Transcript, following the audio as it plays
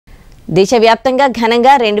దేశవ్యాప్తంగా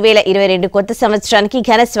ఘనంగా 2022 కొత్త సంవత్సరానికి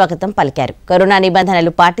ఘన స్వాగతం పలికారు. కరోనా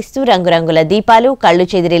నిబంధనలు పాటిస్తూ రంగురంగుల దీపాలు, కళ్ళు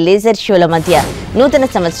చెదిరే లేజర్ షోల మధ్య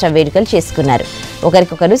నూతన సంవత్సర వేడుకలు చేసుకున్నారు.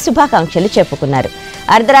 ఒకరికొకరు శుభాకాంక్షలు చెప్పుకున్నారు.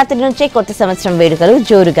 అర్ధరాత్రి నుంచే కొత్త సంవత్సరం వేడుకలు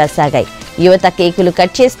జోరుగా సాగాయి. యువత కేకులు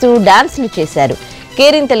కట్ చేస్తూ డాన్సులు చేశారు.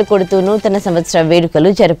 కేరింతలు కొడుతూ నూతన సంవత్సర వేడుకలు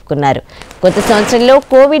జరుపుకున్నారు. కొత్త సంవత్సరంలో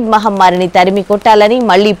కోవిడ్ మహమ్మారిని తరిమి కొట్టాలని,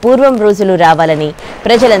 మళ్లీ పూర్వం రోజులు రావాలని,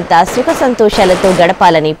 ప్రజలంతా సుఖ సంతోషాలతో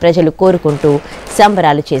గడపాలని ప్రజలు కోరుకుంటూ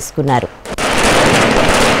సంబరాలు చేసుకున్నారు.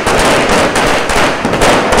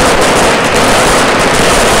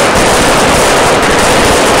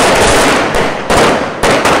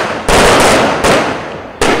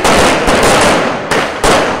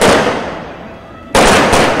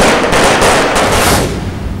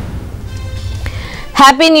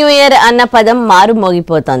 హ్యాపీ న్యూ ఇయర్ అన్న పదం మారు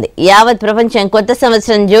మోగిపోతోంది. యావత్ ప్రపంచం కొత్త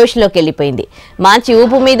సంవత్సరం జోష్లోకి వెళ్ళిపోయింది. మంచి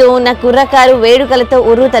ఊపు మీద ఉన్న కుర్రకారు వేడుకలతో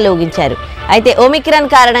ఉర్రూతలూగించారు. అయితే ఒమిక్రాన్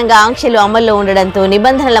కారణంగా ఆంక్షలు అమల్లో ఉండడంతో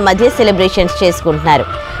నిబంధనల మధ్య సెలబ్రేషన్స్ చేసుకుంటున్నారు.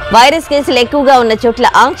 వైరస్ కేసులు ఎక్కువగా ఉన్న చోట్ల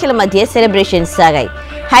ఆంక్షల మధ్య సెలబ్రేషన్స్ సాగాయి.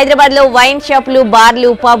 హైదరాబాద్లో వైన్ షాపులు,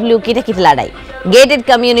 బార్లు, పబ్లు కిటకిటలాడాయి. గేటెడ్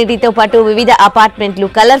కమ్యూనిటీతో పాటు వివిధ అపార్ట్మెంట్లు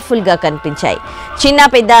కలర్ఫుల్ గా కనిపించాయి. చిన్న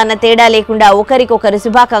పెద్ద అన్న తేడా లేకుండా ఒకరికొకరు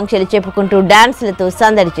శుభాకాంక్షలు చెప్పుకుంటూ డాన్సులతో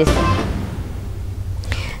సందడి చేశారు.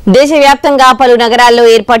 దేశవ్యాప్తంగా పలు నగరాల్లో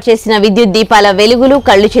ఏర్పాటు చేసిన విద్యుత్ దీపాల వెలుగులు,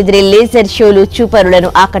 కళ్ళు చెదిరే లేజర్ షోలు చూపరులను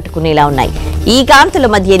ఆకట్టుకునేలా ఉన్నాయి. ఈ కాంతుల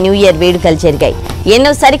మధ్య న్యూ ఇయర్ వేడుకలు జరిగాయి.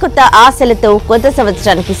 ఎన్నో సరికొత్త ఆశలతో కొత్త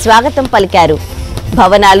సంవత్సరానికి స్వాగతం పలికారు.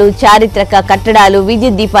 భవనాలు, చారిత్రక కట్టడాలు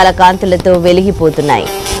విద్యుత్ దీపాల కాంతులతో వెలిగిపోతున్నాయి.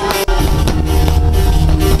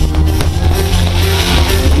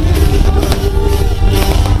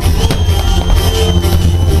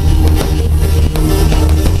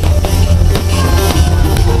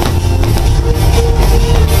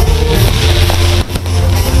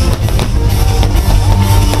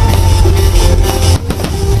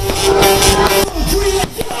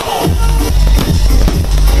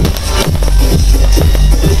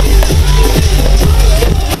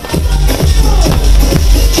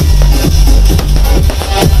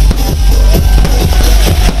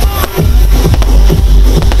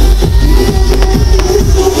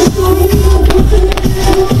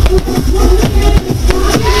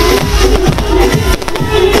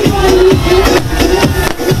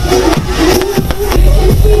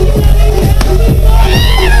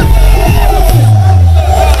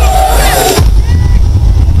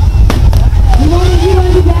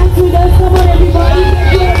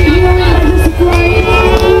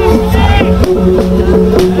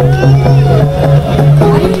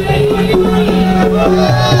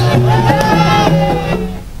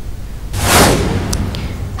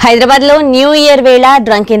 హైదరాబాద్ లో న్యూ ఇయర్ వేళ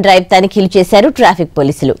డ్రంక్ అండ్ డ్రైవ్ తనిఖీలు చేశారు ట్రాఫిక్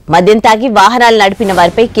పోలీసులు. మద్యం తాగి వాహనాలు నడిపిన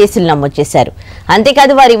వారిపై కేసులు నమోదు చేశారు.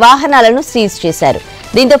 అంతేకాదు వారి వాహనాలను సీజ్ చేశారు.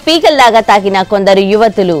 దీంతో పీకల్లాగా తాగిన కొందరు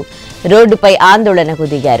యువతులు రోడ్డుపై ఆందోళనకు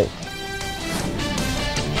దిగారు.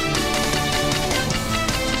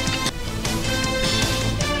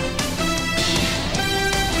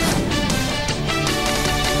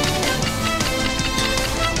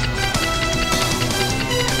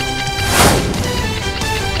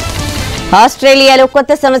 ఆస్ట్రేలియాలో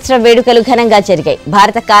కొత్త సంవత్సర వేడుకలు ఘనంగా జరిగాయి.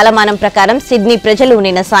 భారత కాలమానం ప్రకారం సిడ్నీ ప్రజలు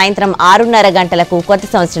నిన్న సాయంత్రం 6:30 గంటలకు కొత్త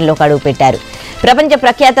సంవత్సరంలోకి అడుగుపెట్టారు. ప్రపంచ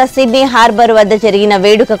ప్రఖ్యాత సిడ్నీ హార్బర్ వద్ద జరిగిన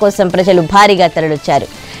వేడుక కోసం ప్రజలు భారీగా తరలివచ్చారు.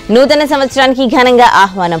 నూతన సంవత్సరానికి ఘనంగా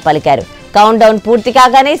ఆహ్వానం పలికారు. కౌంట్ డౌన్ పూర్తి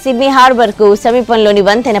కాగానే సిడ్నీ హార్బర్ కు సమీపంలోని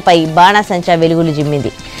వంతెనపై బాణాసంచా వెలుగులు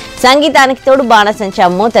జిమ్మింది. సంగీతానికి తోడు బాణాసంచా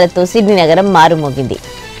మోతలతో సిడ్నీ నగరం మారుమోగింది.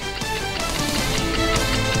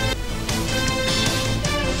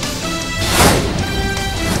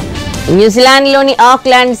 న్యూజిలాండ్లోని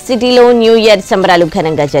ఆక్లాండ్ సిటీలో న్యూ ఇయర్ సంబరాలు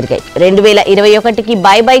ఘనంగా జరిగాయి. 2021కి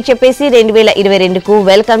బై బై చెప్పేసి 2022కు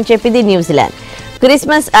వెల్కమ్ చెప్పింది న్యూజిలాండ్.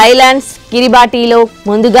 క్రిస్మస్ ఐలాండ్స్ కిరిబాటీలో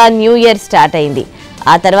ముందుగా న్యూ ఇయర్ స్టార్ట్ అయింది.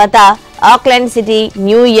 ఆ తర్వాత ఆక్లాండ్ సిటీ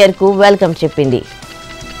న్యూ ఇయర్ కు వెల్కమ్ చెప్పింది.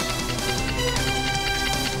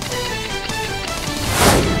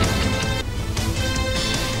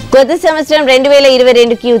 కొత్త సంవత్సరం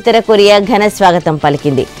 2022కి ఉత్తర కొరియా ఘన స్వాగతం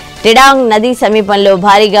పలికింది. టెడాంగ్ నదీ సమీపంలో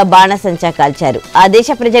భారీగా బాణసంచా కాల్చారు. ఆ దేశ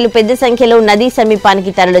ప్రజలు పెద్ద సంఖ్యలో నదీ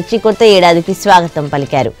సమీపానికి తరలొచ్చి కొత్త ఏడాదికి స్వాగతం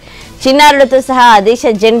పలికారు. చిన్నారులతో సహా ఆ దేశ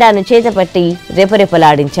జెండాను చేతపట్టి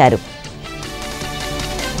రెపరెపలాడించారు.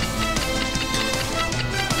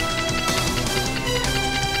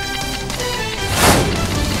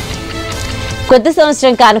 కొత్త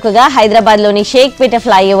సంవత్సరం కానుకగా హైదరాబాద్లోని షేక్పేట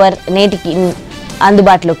ఫ్లైఓవర్ నేటికి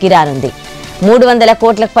అందుబాటులోకి రానుంది. 300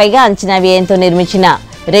 కోట్లకు పైగా అంచనా వ్యయంతో నిర్మించిన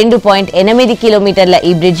 2.8 కిలోమీటర్ల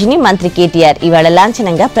ఈ బ్రిడ్జిని మంత్రి కేటీఆర్ ఇవాళ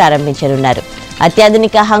లాంఛనంగా ప్రారంభించనున్నారు.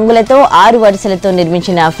 అత్యాధునిక హంగులతో 6 వరుసలతో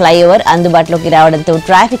నిర్మించిన ఫ్లైఓవర్ అందుబాటులోకి రావడంతో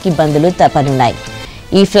ట్రాఫిక్ ఇబ్బందులు తప్పనున్నాయి.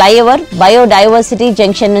 ఈ ఫ్లైఓవర్ బయోడైవర్సిటీ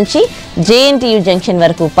జంక్షన్ నుంచి జేఎన్టీయూ జంక్షన్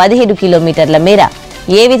వరకు 17 కిలోమీటర్ల మేర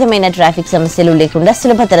ఏ విధమైన ట్రాఫిక్ సమస్యలు లేకుండా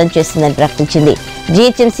సులభతరం చేస్తుందని ప్రకటించింది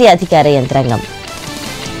జీహెచ్ఎంసీ అధికార యంత్రాంగం.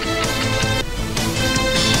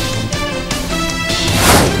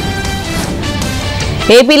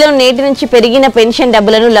 ఏపీలో నేటి నుంచి పెరిగిన పెన్షన్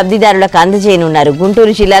డబ్బులను లబ్ధిదారులకు అందజేయనున్నారు.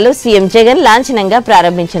 గుంటూరు జిల్లాలో సీఎం జగన్ లాంఛనంగా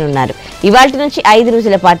ప్రారంభించనున్నారు. ఇవాల్టి నుంచి 5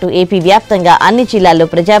 రోజుల పాటు ఏపీ వ్యాప్తంగా అన్ని జిల్లాల్లో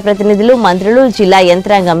ప్రజాప్రతినిధులు, మంత్రులు, జిల్లా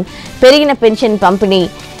యంత్రాంగం పెరిగిన పెన్షన్ పంపిణీ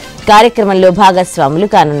కార్యక్రమంలో భాగస్వాములు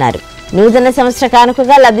కానున్నారు. నూతన సంవత్సర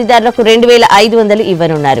కానుకగా లబ్ధిదారులకు 2,500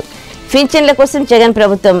 ఇవ్వనున్నారు. పింఛన్ల కోసం జగన్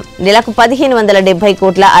ప్రభుత్వం నెలకు 1,570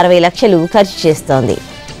 కోట్ల 60 లక్షలు ఖర్చు చేస్తోంది.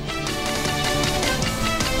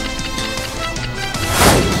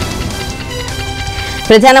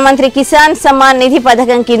 ప్రధానమంత్రి కిసాన్ సమ్మాన్ నిధి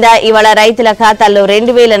పథకం కింద ఇవాళ రైతుల ఖాతాల్లో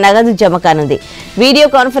 2,000 నగదు జమ కానుంది. వీడియో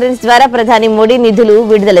కాన్ఫరెన్స్ ద్వారా ప్రధాని మోడీ నిధులు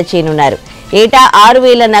విడుదల చేయనున్నారు. ఏటా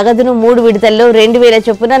 6,000 నగదును 3 విడతల్లో 2,000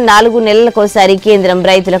 చొప్పున 4 నెలలకోసారి కేంద్రం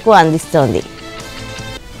రైతులకు అందిస్తోంది.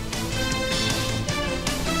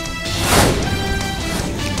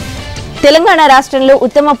 తెలంగాణ రాష్ట్రంలో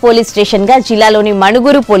ఉత్తమ పోలీస్ స్టేషన్ గా జిల్లాలోని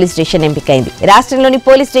మణుగూరు పోలీస్ స్టేషన్ ఎంపికైంది. రాష్ట్రంలోని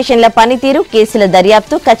పోలీస్ స్టేషన్ల పనితీరు, కేసుల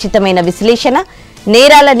దర్యాప్తు, ఖచ్చితమైన విశ్లేషణ,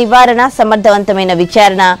 నేరాల నివారణ, సమర్థవంతమైన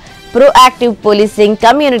విచారణ, ప్రోయాక్టివ్ పోలీసింగ్,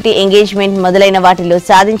 కమ్యూనిటీ ఎంగేజ్మెంట్ మొదలైన వాటిలో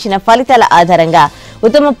సాధించిన ఫలితాల ఆధారంగా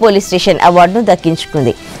ఉత్తమ పోలీస్ స్టేషన్ అవార్డును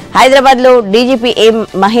దక్కించుకుంది. హైదరాబాద్ లో డీజీపీ ఎం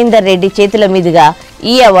మహేందర్ రెడ్డి చేతుల మీదుగా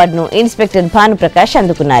ఈ అవార్డును ఇన్స్పెక్టర్ భానుప్రకాష్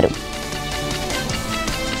అందుకున్నారు.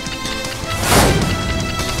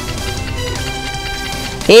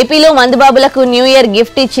 ఏపీలో మందుబాబులకు న్యూ ఇయర్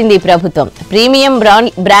గిఫ్ట్ ఇచ్చింది ప్రభుత్వం. ప్రీమియం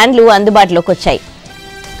బ్రాండ్లు అందుబాటులోకి వచ్చాయి.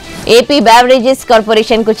 ఏపీ బెవరేజెస్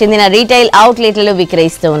కార్పొరేషన్ కు చెందిన రీటైల్ అవుట్లెట్లలో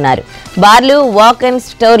విక్రయిస్తూ ఉన్నారు. బార్లు, వాక్ అండ్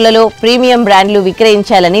స్టోర్లలో ప్రీమియం బ్రాండ్లు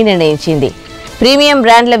విక్రయించాలని నిర్ణయించింది. ప్రీమియం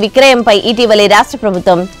బ్రాండ్ల విక్రయంపై ఇటీవలే రాష్ట్ర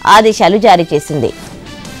ప్రభుత్వం ఆదేశాలు జారీ చేసింది.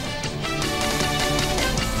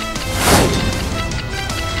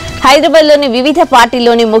 హైదరాబాద్లోని వివిధ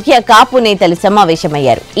పార్టీల్లోని ముఖ్య కాపు నేతలు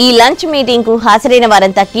సమావేశమయ్యారు. ఈ లంచ్ మీటింగ్ కు హాజరైన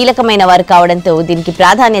వారంతా కీలకమైన వారు కావడంతో దీనికి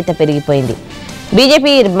ప్రాధాన్యత పెరిగిపోయింది.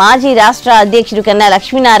 బీజేపీ మాజీ రాష్ట్ర అధ్యక్షుడు కన్నా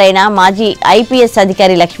లక్ష్మీనారాయణ, మాజీ ఐపీఎస్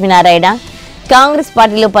అధికారి లక్ష్మీనారాయణ, కాంగ్రెస్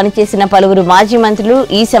పార్టీలో పనిచేసిన పలువురు మాజీ మంత్రులు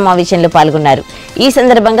ఈ సమావేశంలో పాల్గొన్నారు. ఈ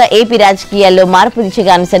సందర్భంగా ఏపీ రాజకీయాల్లో మార్పు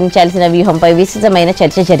దిశగా అనుసరించాల్సిన వ్యూహంపై విస్తృతమైన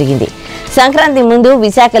చర్చ జరిగింది. సంక్రాంతి ముందు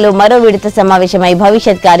విశాఖలో మరో విడత సమావేశమై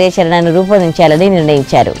భవిష్యత్ కార్యాచరణను రూపొందించాలని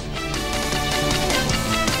నిర్ణయించారు.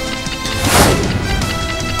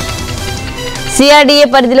 సిఆర్డీఏ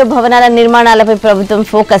పరిధిలో భవనాల నిర్మాణాలపై ప్రభుత్వం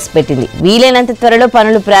ఫోకస్ పెట్టింది. వీలైనంత త్వరలో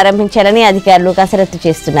పనులు ప్రారంభించాలని అధికారులు కసరత్తు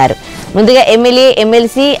చేస్తున్నారు. ముందుగా ఎమ్మెల్యే,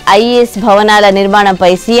 ఎమ్మెల్సీ, ఐఏఎస్ భవనాల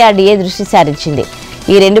నిర్మాణంపై సిఆర్డీఏ దృష్టి సారించింది.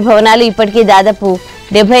 ఈ 2 భవనాలు ఇప్పటికే దాదాపు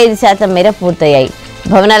 75% మేర పూర్తయ్యాయి.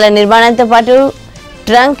 భవనాల నిర్మాణంతో పాటు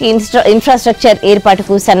ట్రంక్ ఇన్ఫ్రాస్ట్రక్చర్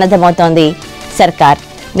ఏర్పాటుకు సన్నద్ధమవుతోంది సర్కార్.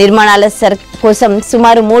 నిర్మాణాల కోసం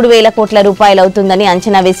సుమారు 3,000 కోట్ల రూపాయలు అవుతుందని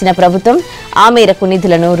అంచనా వేసిన ప్రభుత్వం ఆ మేరకు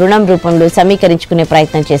నిధులను రుణం రూపంలో సమీకరించుకునే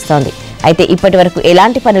ప్రయత్నం చేస్తోంది. అయితే ఇప్పటి వరకు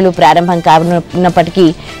ఎలాంటి పనులు ప్రారంభం కానున్నప్పటికీ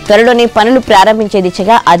త్వరలోనే పనులు ప్రారంభించే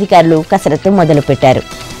దిశగా అధికారులు కసరత్తు మొదలుపెట్టారు.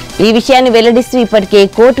 ఈ విషయాన్ని వెల్లడిస్తూ ఇప్పటికే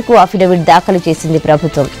కోర్టుకు అఫిడవిట్ దాఖలు చేసింది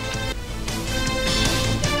ప్రభుత్వం.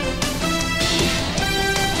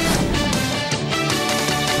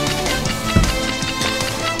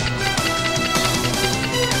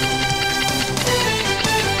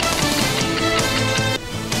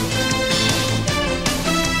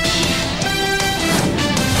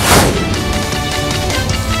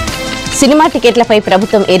 సినిమా టికెట్లపై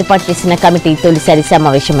ప్రభుత్వం ఏర్పాటు చేసిన కమిటీ తొలిసారి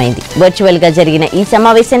సమావేశమైంది. వర్చువల్ గా జరిగిన ఈ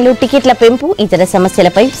సమావేశంలో టికెట్ల పెంపు, ఇతర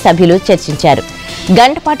సమస్యలపై సభ్యులు చర్చించారు.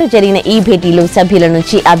 గంట పాటు జరిగిన ఈ భేటీలో సభ్యుల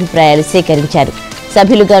నుంచి అభిప్రాయాలు సేకరించారు.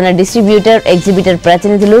 సభ్యులుగా ఉన్న డిస్ట్రిబ్యూటర్, ఎగ్జిబిటర్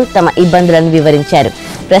ప్రతినిధులు తమ ఇబ్బందులను వివరించారు.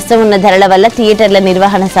 ప్రస్తుతం ఉన్న ధరల వల్ల థియేటర్ల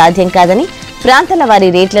నిర్వహణ సాధ్యం కాదని, ప్రాంతాల వారి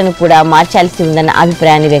రేట్లను కూడా మార్చాల్సి ఉందన్న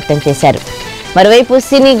అభిప్రాయాన్ని వ్యక్తం చేశారు. మరోవైపు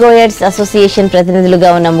సినీ గోయర్స్ అసోసియేషన్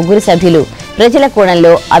ప్రతినిధులుగా ఉన్న 3 సభ్యులు ప్రజల కోణంలో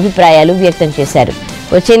అభిప్రాయాలు వ్యక్తం చేశారు.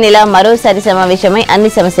 వచ్చే నెల మరోసారి సమావేశమై అన్ని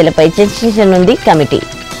సమస్యలపై చర్చించనుంది కమిటీ.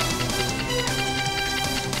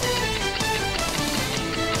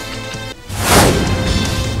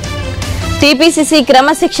 టీపీసీసీ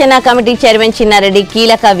క్రమశిక్షణ కమిటీ చైర్మన్ చిన్నారెడ్డి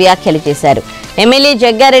కీలక వ్యాఖ్యలు చేశారు. ఎమ్మెల్యే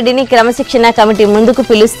జగ్గారెడ్డిని క్రమశిక్షణ కమిటీ ముందుకు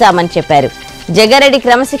పిలుస్తామని చెప్పారు. జగ్గారెడ్డి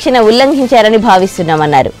క్రమశిక్షణ ఉల్లంఘించారని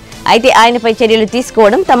భావిస్తున్నామన్నారు. అయితే ఆయనపై చర్యలు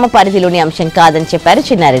తీసుకోవడం తమ పరిధిలోని అంశం కాదని చెప్పారు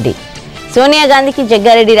చిన్నారెడ్డి. సోనియా గాంధీకి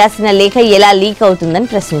జగ్గారెడ్డి రాసిన లేఖ ఎలా లీక్ అవుతుందని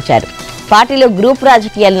ప్రశ్నించారు. పార్టీలో గ్రూప్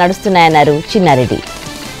రాజకీయాలు నడుస్తున్నాయన్నారు చిన్నారెడ్డి.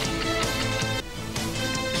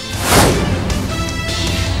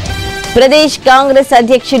 ప్రదేశ్ కాంగ్రెస్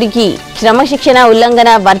అధ్యక్షుడికి క్రమశిక్షణ ఉల్లంఘన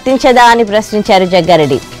వర్తించదా అని ప్రశ్నించారు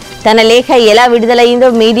జగ్గారెడ్డి. తన లేఖ ఎలా విడుదలైందో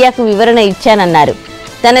మీడియాకు వివరణ ఇచ్చానన్నారు.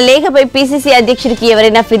 తన లేఖపై పీసీసీ అధ్యక్షుడికి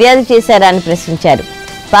ఎవరైనా ఫిర్యాదు చేశారా అని ప్రశ్నించారు.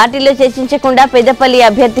 పార్టీలో చర్చించకుండా పెద్దపల్లి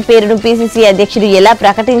అభ్యర్థి పేరును పీసీసీ అధ్యక్షుడు ఎలా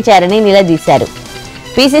ప్రకటించారని నిలదీశారు.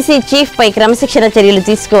 పీసీసీ చీఫ్ పై క్రమశిక్షణ చర్యలు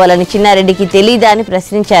తీసుకోవాలని చిన్నారెడ్డికి తెలీదా అని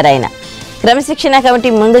ప్రశ్నించారు ఆయన. క్రమశిక్షణ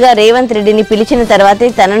కమిటీ ముందుగా రేవంత్ రెడ్డిని పిలిచిన తర్వాతే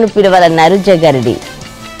తనను పిలవాలన్నారు జగ్గారెడ్డి.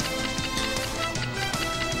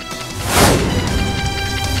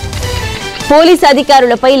 పోలీస్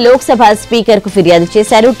అధికారులపై లోక్సభ స్పీకర్ కు ఫిర్యాదు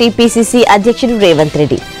చేశారు టీపీసీసీ అధ్యక్షుడు రేవంత్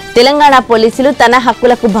రెడ్డి. తెలంగాణ పోలీసులు తన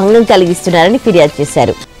హక్కులకు భంగం కలిగిస్తున్నారని ఫిర్యాదు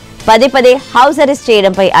చేశారు. పదే పదే హౌస్ అరెస్ట్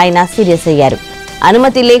చేయడంపై ఆయన సీరియస్ అయ్యారు.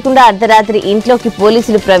 అనుమతి లేకుండా అర్ధరాత్రి ఇంట్లోకి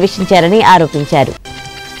పోలీసులు ప్రవేశించారని ఆరోపించారు.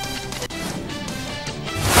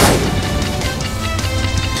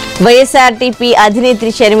 వైఎస్ఆర్టీపీ అధినేత్రి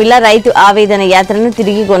షర్మిల రైతు ఆవేదన యాత్రను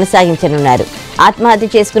తిరిగి కొనసాగించనున్నారు. ఆత్మహత్య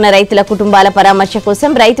చేసుకున్న రైతుల కుటుంబాల పరామర్శ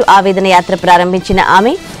కోసం రైతు ఆవేదన యాత్ర ప్రారంభించిన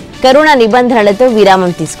ఆమె కరోనా నిబంధనలతో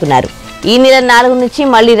విరామం తీసుకున్నారు. ఈ నెల 4 నుంచి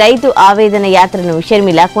మళ్లీ రైతు ఆవేదన యాత్రను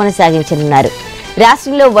షర్మిల కొనసాగించనున్నారు.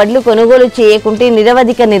 రాష్ట్రంలో వడ్లు కొనుగోలు చేయకుంటే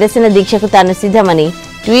నిరవధిక నిరసన దీక్షకు తాను సిద్ధమని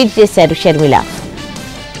ట్వీట్ చేశారు షర్మిల.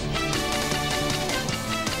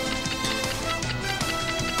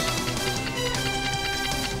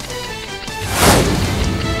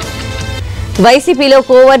 వైసీపీలో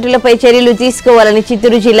కోవర్టులపై చర్యలు తీసుకోవాలని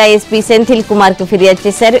చిత్తూరు జిల్లా ఎస్పీ సెంథిల్ కుమార్ కు ఫిర్యాదు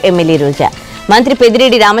చేశారు ఎమ్మెల్యే రోజా. మంత్రి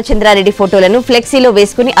పెద్దిరెడ్డి రామచంద్రారెడ్డి ఫోటోలను ఫ్లెక్సీలో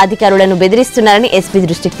వేసుకుని అధికారులను బెదిరిస్తున్నారని ఎస్పీ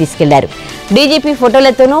దృష్టికి తీసుకెళ్లారు. డీజీపీ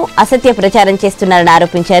ఫోటోలతోనూ అసత్య ప్రచారం చేస్తున్నారని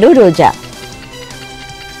ఆరోపించారు రోజా.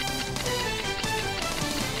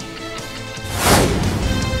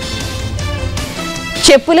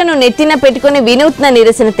 చెప్పులను నెత్తిన పెట్టుకుని వినూత్న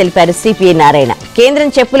నిరసన తెలిపారు సిపిఐ నారాయణ. కేంద్రం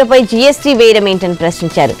చెప్పులపై జీఎస్టీ వేయడం ఏంటని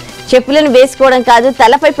ప్రశ్నించారు. చెప్పులను వేసుకోవడం కాదు,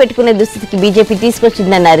 తలపై పెట్టుకునే దుస్థితికి బీజేపీ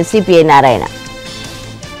తీసుకొచ్చిందన్నారు సిపిఐ నారాయణ.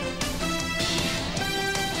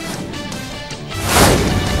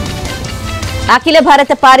 అఖిల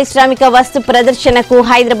భారత పారిశ్రామిక వస్తు ప్రదర్శనకు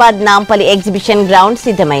హైదరాబాద్ నాంపల్లి ఎగ్జిబిషన్ గ్రౌండ్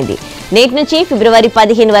సిద్ధమైంది. నేటి నుంచి ఫిబ్రవరి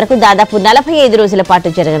 15 వరకు దాదాపు 45 రోజుల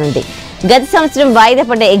పాటు జరగనుంది. గత సంవత్సరం వాయిదా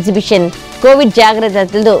పడ్డ ఎగ్జిబిషన్ కోవిడ్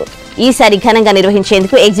జాగ్రత్తలతో ఈసారి ఘనంగా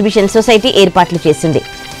నిర్వహించేందుకు ఎగ్జిబిషన్ సొసైటీ ఏర్పాట్లు చేసింది.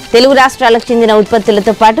 తెలుగు రాష్ట్రాలకు చెందిన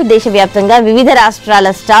ఉత్పత్తులతో పాటు దేశవ్యాప్తంగా వివిధ రాష్ట్రాల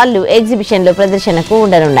స్టాళ్లు ఎగ్జిబిషన్లో ప్రదర్శనకు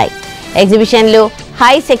ఉండనున్నాయి. ఎగ్జిబిషన్లో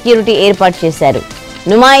హై సెక్యూరిటీ ఏర్పాటు చేశారు.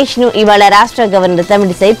 నుమాయిష్ ను ఇవాళ రాష్ట్ర గవర్నర్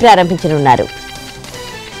తమిళిసై ప్రారంభించనున్నారు.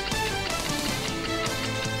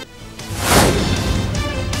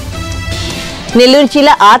 నెల్లూరు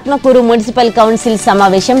జిల్లా ఆత్మకూరు మున్సిపల్ కౌన్సిల్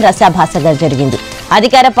సమావేశం రసాభాసగా జరిగింది.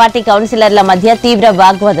 అధికార పార్టీ కౌన్సిలర్ల మధ్య తీవ్ర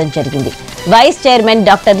వాగ్వాదం జరిగింది. Vice chairman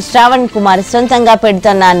doctor Shravan Kumar సొంతంగా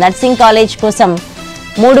పెడుతున్న నర్సింగ్ కాలేజ్ కోసం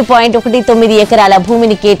 3.19 ఎకరాల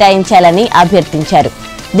భూమిని కేటాయించాలని అభ్యర్థించారు.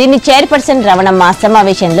 దీన్ని చైర్పర్సన్ రమణమ్మ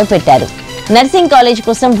సమావేశంలో పెట్టారు. నర్సింగ్ కాలేజ్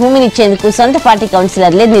కోసం భూమినిచ్చేందుకు సొంత పార్టీ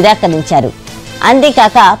కౌన్సిలర్లే నిరాకరించారు.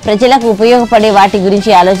 అంతేకాక ప్రజలకు ఉపయోగపడే వాటి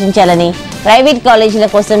గురించి ఆలోచించాలని, ప్రైవేట్ కాలేజీల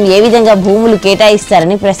కోసం ఏ విధంగా భూములు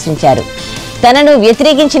కేటాయిస్తారని ప్రశ్నించారు. తనను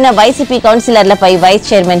వ్యతిరేకించిన YCP కౌన్సిలర్లపై vice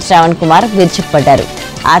chairman Shravan Kumar విరుచుకుపడ్డారు.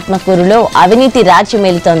 ఆత్మకూరులో అవినీతి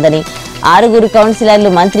రాజ్యమేలుతోందని, 6 కౌన్సిలర్లు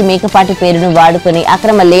మంత్రి మేకపాటి పేరును వాడుకుని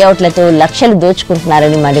అక్రమ లేఅవుట్లతో లక్షలు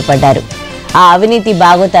దోచుకుంటున్నారని మండిపడ్డారు. ఆ అవినీతి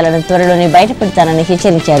బాగోతాలను త్వరలోనే బయటపెడతానని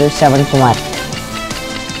హెచ్చరించారు శ్రవణ్ కుమార్.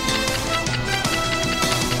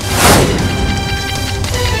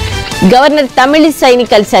 గవర్నర్ తమిళిసైని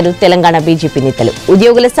కలిశారు తెలంగాణ బీజేపీ నేతలు.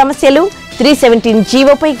 ఉద్యోగుల సమస్యలు 317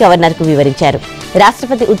 జీవోపై గవర్నర్ కు వివరించారు.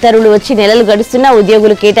 రాష్ట్రపతి ఉత్తర్వులు వచ్చి నెలలు గడుస్తున్నా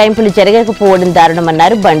ఉద్యోగులు కేటాయింపులు జరగకపోవడం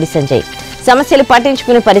దారుణమన్నారు బండి సంజయ్. సమస్యలు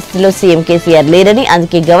పట్టించుకునే పరిస్థితిలో సీఎం కేసీఆర్ లేరని,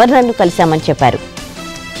 అందుకే గవర్నర్ ను కలిశామని చెప్పారు.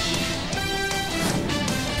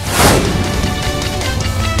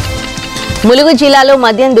 ములుగు జిల్లాలో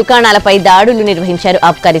మద్యం దుకాణాలపై దాడులు నిర్వహించారు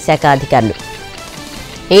ఆబ్కారీ శాఖ అధికారులు.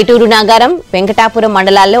 ఏటూరు నాగారం, వెంకటాపురం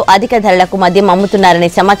మండలాల్లో అధిక ధరలకు మద్యం అమ్ముతున్నారనే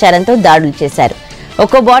సమాచారంతో దాడులు చేశారు.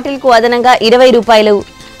 ఒక్కో బాటిల్కు అదనంగా 20 రూపాయలు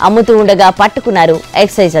అమ్ముతూ ఉండగా పట్టుకున్నారు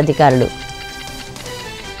ఎక్సైజ్ అధికారులు.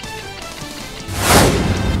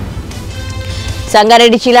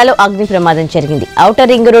 సంగారెడ్డి జిల్లాలో అగ్ని ప్రమాదం జరిగింది. ఔటర్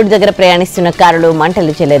రింగ్ రోడ్డు దగ్గర ప్రయాణిస్తున్న కారులో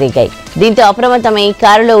మంటలు చెలరేగాయి. దీంతో అప్రమత్తమై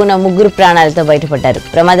కారులో ఉన్న 3 ప్రాణాలతో బయటపడ్డారు.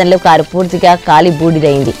 ప్రమాదంలో కారు పూర్తిగా కాలి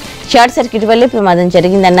బూడిదైంది. షార్ట్ సర్క్యూట్ వల్లే ప్రమాదం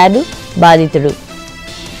జరిగిందన్నారు బాధితుడు.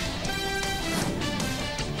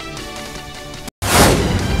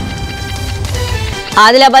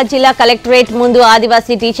 ఆదిలాబాద్ జిల్లా కలెక్టరేట్ ముందు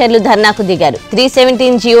ఆదివాసీ టీచర్లు ధర్నాకు దిగారు.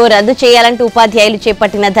 317 జీవో రద్దు చేయాలంటూ ఉపాధ్యాయులు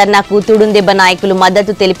చేపట్టిన ధర్నాకు తుడుందెబ్బ నాయకులు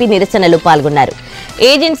మద్దతు తెలిపి నిరసనలో పాల్గొన్నారు.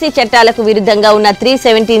 ఏజెన్సీ చట్టాలకు విరుద్ధంగా ఉన్న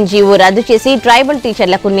 317 జీవో రద్దు చేసి ట్రైబల్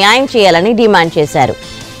టీచర్లకు న్యాయం చేయాలని డిమాండ్ చేశారు.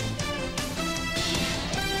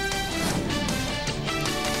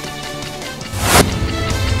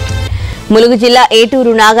 ములుగు జిల్లా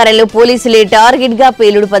ఏటూరు నాగారంలో పోలీసులే టార్గెట్ గా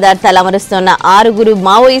పేలుడు పదార్థాలు అమరుస్తున్న 6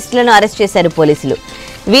 మావోయిస్టులను అరెస్ట్ చేశారు పోలీసులు.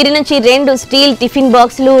 వీరి నుంచి 2 స్టీల్ టిఫిన్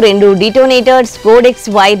బాక్సులు, 2 డిటోనేటర్స్, కోడెక్స్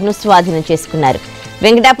వైర్ ను స్వాధీనం చేసుకున్నారు.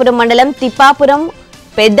 వెంకటాపురం మండలం తిప్పాపురం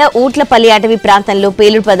పెద్ద ఊట్లపల్లి అటవీ ప్రాంతంలో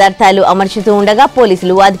పేలుడు పదార్థాలు అమర్చుతూ ఉండగా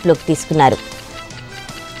పోలీసులు అదుపులోకి తీసుకున్నారు.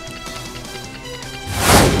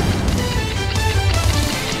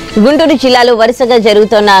 గుంటూరు జిల్లాలో వరుసగా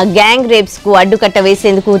జరుగుతున్న గ్యాంగ్ రేప్స్ కు అడ్డుకట్ట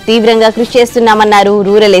వేసేందుకు తీవ్రంగా కృషి చేస్తున్నామన్నారు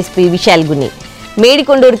రూరల్ ఎస్పీ విశాల్ గున్ని.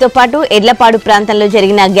 మేడికొండూరుతో పాటు ఎడ్లపాడు ప్రాంతంలో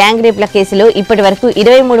జరిగిన గ్యాంగ్ రేప్ల కేసులో ఇప్పటి వరకు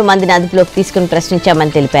 23 మందిని అదుపులోకి తీసుకుని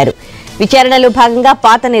ప్రశ్నించామని తెలిపారు. విచారణలో భాగంగా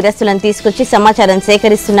పాత నిరస్తులను తీసుకొచ్చి సమాచారం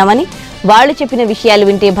సేకరిస్తున్నామని, వాళ్లు చెప్పిన విషయాలు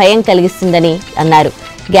వింటే భయం కలిగిస్తుందని అన్నారు.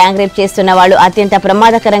 గ్యాంగ్ రేప్ చేస్తున్న వాళ్లు అత్యంత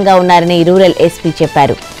ప్రమాదకరంగా ఉన్నారని రూరల్ ఎస్పీ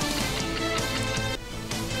చెప్పారు.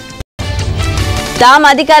 తాము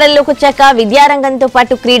అధికారంలోకి వచ్చాక విద్యారంగంతో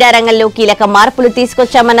పాటు క్రీడారంగంలో కీలక మార్పులు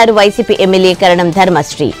తీసుకొచ్చామన్నారు వైసీపీ ఎమ్మెల్యే కరణం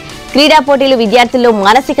ధర్మశ్రీ. క్రీడా పోటీలు విద్యార్థుల్లో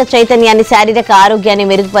మానసిక చైతన్యాన్ని, శారీరక ఆరోగ్యాన్ని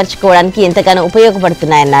మెరుగుపరుచుకోవడానికి ఎంతగానో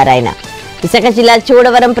ఉపయోగపడుతున్నాయన్నారు ఆయన. విశాఖ జిల్లా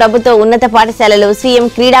చోడవరం ప్రభుత్వ ఉన్నత పాఠశాలలో సీఎం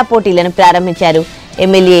క్రీడా పోటీలను ప్రారంభించారు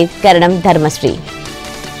ఎమ్మెల్యే కరణం ధర్మశ్రీ.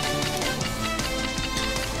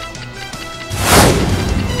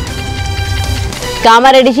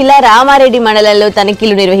 కామారెడ్డి జిల్లా రామారెడ్డి మండలంలో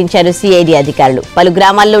తనిఖీలు నిర్వహించారు సిఐడి అధికారులు. పలు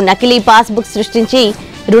గ్రామాల్లో నకిలీ పాస్బుక్ సృష్టించి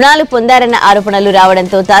రుణాలు పొందారన్న ఆరోపణలు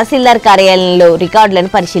రావడంతో తహసీల్దార్ కార్యాలయంలో రికార్డులను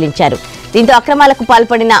పరిశీలించారు. దీంతో అక్రమాలకు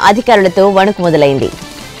పాల్పడిన అధికారులతో వణుకు మొదలైంది.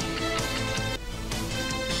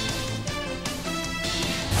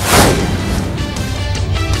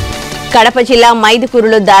 కడప జిల్లా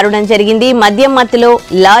మైదుకూరులో దారుణం జరిగింది. మద్యం మత్తులో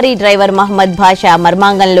లారీ డ్రైవర్ మహమ్మద్ బాషా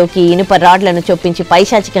మర్మాంగంలోకి ఇనుప రాడ్లను చొప్పించి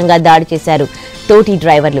పైశాచికంగా దాడి చేశారు తోటి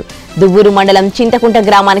డ్రైవర్లు. దువ్వూరు మండలం చింతకుంట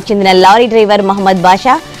గ్రామానికి చెందిన లారీ డ్రైవర్ మహమ్మద్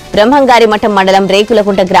బాషా, బ్రహ్మంగారిమఠం మండలం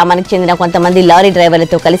రేకులకుంట గ్రామానికి చెందిన కొంతమంది లారీ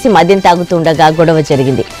డ్రైవర్లతో కలిసి మద్యం తాగుతుండగా గొడవ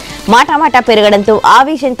జరిగింది. మాటామాటా పెరగడంతో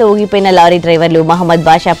ఆవేశంతో ఊగిపోయిన లారీ డ్రైవర్లు మహమ్మద్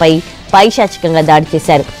బాషాపై పైశాచికంగా దాడి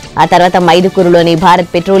చేశారు. ఆ తర్వాత మైదుకూరులోని భారత్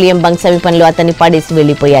పెట్రోలియం బంక్ సమీపంలో అతన్ని పడేసి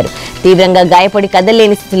వెళ్లిపోయారు. తీవ్రంగా గాయపడి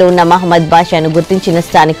కదలలేని స్థితిలో ఉన్న మహమ్మద్ బాషాను గుర్తించిన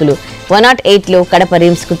స్థానికులు 108లో కడప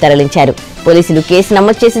రిమ్స్ కు తరలించారు. పోలీసులు కేసు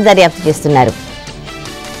నమోదు చేసి దర్యాప్తు చేస్తున్నారు.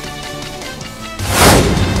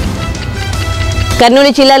 కర్నూలు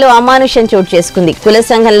జిల్లాలో అమానుషం చోటు చేసుకుంది. కుల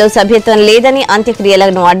సంఘంలో సభ్యత్వం లేదని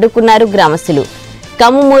అంత్యక్రియలను అడ్డుకున్నారు గ్రామస్తులు.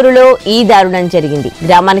 కమ్ముమూరులో ఈ దారుణం జరిగింది.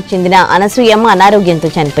 గ్రామానికి చెందిన అనసూయమ్మ అనారోగ్యంతో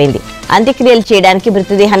చనిపోయింది. అంత్యక్రియలు చేయడానికి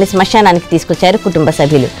మృతదేహాన్ని శ్మశానానికి తీసుకొచ్చారు కుటుంబ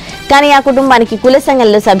సభ్యులు. కానీ ఆ కుటుంబానికి కుల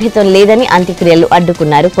సంఘంలో సభ్యత్వం లేదని అంత్యక్రియలు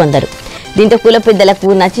అడ్డుకున్నారు కొందరు. దీంతో కుల పెద్దలకు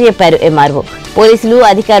నచ్చజెప్పారు ఎంఆర్ఓ. పోలీసులు,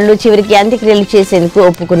 అధికారులు చివరికి అంత్యక్రియలు చేసేందుకు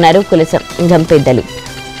ఒప్పుకున్నారు కుల సంఘం పెద్దలు.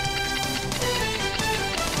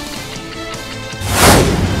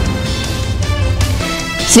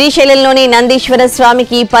 శ్రీశైలంలోని నందీశ్వర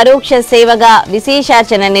స్వామికి పరోక్ష సేవగా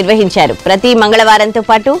విశేషార్చన నిర్వహించారు. ప్రతి మంగళవారంతో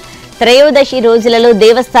పాటు త్రయోదశి రోజులలో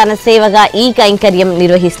దేవస్థాన సేవగా ఈ కైంకర్యం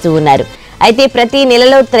నిర్వహిస్తూ ఉన్నారు. అయితే ప్రతి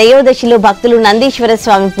నెలలో త్రయోదశిలో భక్తులు నందీశ్వర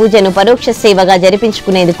స్వామి పూజను పరోక్ష సేవగా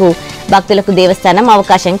జరిపించుకునేందుకు భక్తులకు దేవస్థానం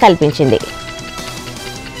అవకాశం కల్పించింది.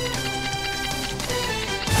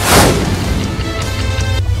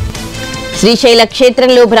 శ్రీశైల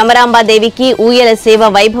క్షేత్రంలో భ్రమరాంబాదేవికి ఊయల సేవ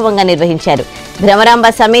వైభవంగా నిర్వహించారు. భ్రమరాంబ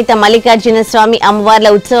సమేత మల్లికార్జున స్వామి అమ్మవార్ల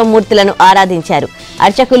ఉత్సవమూర్తులను ఆరాధించారు.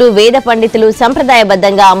 అర్చకులు, వేద పండితులు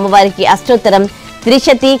సంప్రదాయబద్ధంగా అమ్మవారికి అష్టోత్తరం,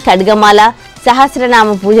 త్రిశతి, ఖడ్గమాల,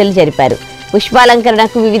 సహస్రనామ పూజలు జరిపారు.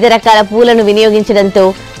 పుష్పాలంకరణకు వివిధ రకాల పూలను వినియోగించడంతో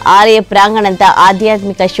ఆలయ ప్రాంగణంతా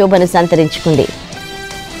ఆధ్యాత్మిక శోభను సంతరించుకుంది.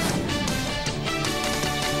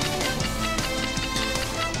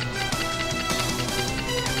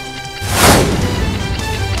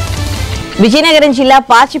 విజయనగరం జిల్లా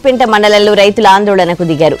పాచిపెంట మండలంలో రైతుల ఆందోళనకు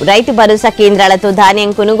దిగారు. రైతు భరోసా కేంద్రాలతో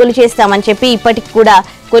ధాన్యం కొనుగోలు చేస్తామని చెప్పి ఇప్పటికి కూడా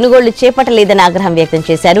కొనుగోళ్లు చేపట్టలేదని ఆగ్రహం వ్యక్తం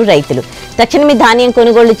చేశారు రైతులు. తక్షణమే ధాన్యం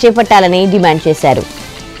కొనుగోళ్లు చేపట్టాలని డిమాండ్ చేశారు.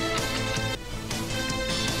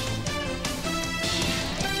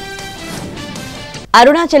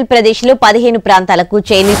 అరుణాచల్ ప్రదేశ్ లో 15 ప్రాంతాలకు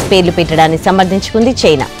చైనీస్ పేర్లు పెట్టడాన్ని సమర్థించుకుంది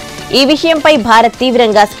చైనా. ఈ విషయంపై భారత్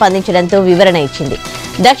తీవ్రంగా స్పందించడంతో వివరణ ఇచ్చింది.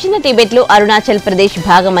 దక్షిణ టిబెట్ లో అరుణాచల్ ప్రదేశ్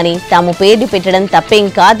భాగమని, తాము పేర్లు పెట్టడం తప్పేం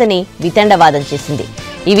కాదని వితండవాదం చేసింది.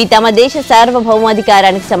 ఇవి తమ దేశ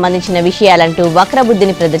సార్వభౌమాధికారానికి సంబంధించిన విషయాలంటూ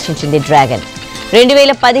వక్రబుద్ధిని ప్రదర్శించింది డ్రాగన్.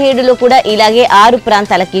 2017లో కూడా ఇలాగే 6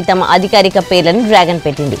 ప్రాంతాలకి తమ అధికారిక పేర్లను డ్రాగన్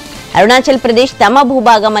పెట్టింది. అరుణాచల్ ప్రదేశ్ తమ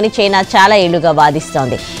భూభాగం అని చైనా చాలా ఏళ్లుగా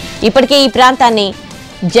వాదిస్తోంది. ఇప్పటికే ఈ ప్రాంతాన్ని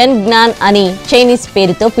జన్గ్నాన్ అని చైనీస్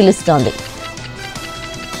పేరుతో పిలుస్తోంది.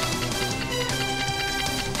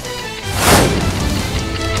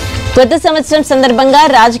 కొత్త సంవత్సరం సందర్భంగా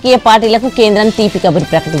రాజకీయ పార్టీలకు కేంద్రం తీపి కబురు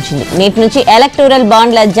ప్రకటించింది. నేటి నుంచి ఎలక్టోరల్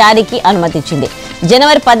బాండ్ల జారీకి అనుమతిచ్చింది.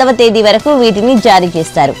 జనవరి 10వ తేదీ వరకు వీటిని జారీ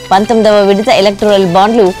చేస్తారు. 19వ విడత ఎలక్టోరల్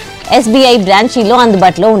బాండ్లు SBI బ్రాంచీలో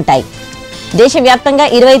అందుబాటులో ఉంటాయి. దేశవ్యాప్తంగా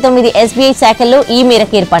 29 SBI శాఖల్లో ఈ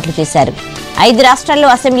మేరకు ఏర్పాట్లు చేశారు. 5 రాష్ట్రాల్లో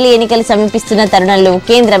అసెంబ్లీ ఎన్నికలు సమీపిస్తున్న తరుణంలో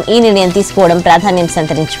కేంద్రం ఈ నిర్ణయం తీసుకోవడం ప్రాధాన్యం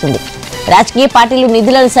సంతరించుకుంది. రాజకీయ పార్టీలు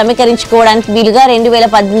నిధులను సమీకరించుకోవడానికి వీలుగా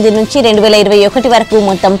 2018 నుంచి 2021 వరకు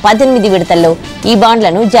మొత్తం 18 విడతల్లో ఈ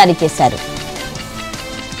బాండ్లను జారీ చేశారు.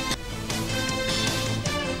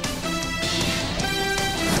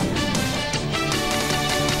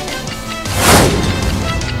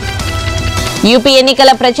 యూపీ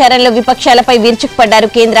ఎన్నికల ప్రచారంలో విపక్షాలపై విరుచుకుపడ్డారు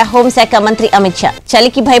కేంద్ర హోంశాఖ మంత్రి అమిత్ షా.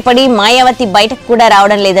 చలికి భయపడి మాయావతి బయటకు కూడా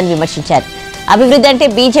రావడం లేదని విమర్శించారు. అభివృద్ధి అంటే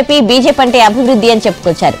బీజేపీ అంటే అభివృద్ధి అని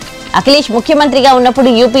చెప్పుకొచ్చారు. అఖిలేష్ ముఖ్యమంత్రిగా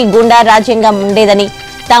ఉన్నప్పుడు యూపీ గూండా రాజ్యంగా ఉండేదని,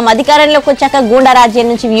 తాము అధికారంలోకి వచ్చాక గూండా రాజ్యం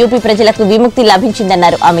నుంచి యూపీ ప్రజలకు విముక్తి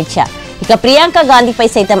లభించిందన్నారు అమిత్ షా. ఇక ప్రియాంక గాంధీపై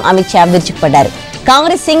సైతం అమిత్ షా విరుచుకుపడ్డారు.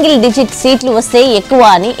 కాంగ్రెస్ సింగిల్ డిజిట్ సీట్లు వస్తే ఎక్కువ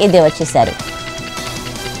అని ఎద్దేవా చేశారు.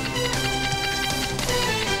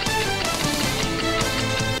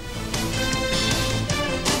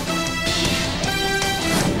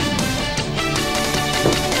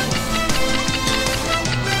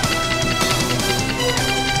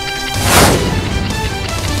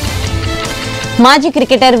 మాజీ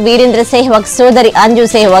క్రికెటర్ వీరేంద్ర సెహ్వాగ్ సోదరి అంజు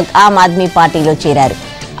సెహ్వాగ్ ఆమ్ ఆద్మీ పార్టీలో చేరారు.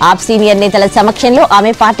 ఆప్ సీనియర్ నేతల సమక్షంలో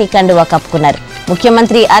ఆమె పార్టీ కండువా కప్పుకున్నారు.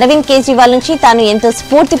 ముఖ్యమంత్రి అరవింద్ కేజ్రీవాల్ నుంచి తాను ఎంతో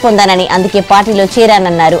స్ఫూర్తి పొందానని, అందుకే పార్టీలో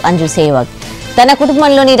చేరానన్నారు అంజు సెహ్వాగ్. తన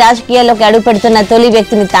కుటుంబంలోని రాజకీయాల్లోకి అడుగుపెడుతున్న తొలి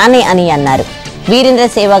వ్యక్తిని తానే అని అన్నారు. వీరేంద్ర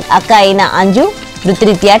సెహ్వాగ్ అక్క అయిన అంజు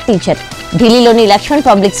వృత్తిరీత్యా టీచర్. ఢిల్లీలోని లక్ష్మణ్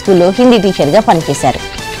పబ్లిక్ స్కూల్లో హిందీ టీచర్గా పనిచేశారు.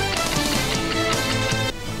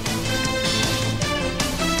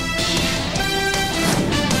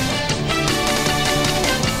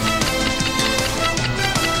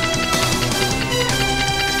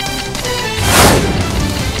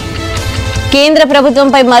 కేంద్ర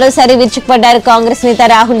ప్రభుత్వంపై మరోసారి విరుచుకుపడ్డారు కాంగ్రెస్ నేత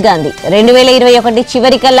రాహుల్ గాంధీ. 2021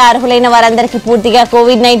 చివరికల్లా అర్హులైన వారందరికీ పూర్తిగా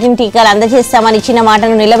కోవిడ్-19 టీకాలు అందజేస్తామని ఇచ్చిన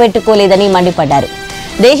మాటను నిలబెట్టుకోలేదని మండిపడ్డారు.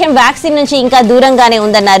 దేశం వ్యాక్సిన్ నుంచి ఇంకా దూరంగానే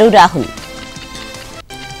ఉందన్నారు రాహుల్.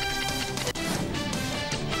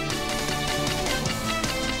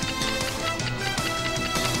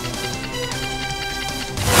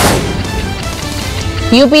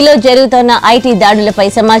 యూపీలో జరుగుతున్న ఐటీ దాడులపై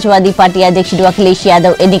సమాజ్వాదీ పార్టీ అధ్యక్షుడు అఖిలేష్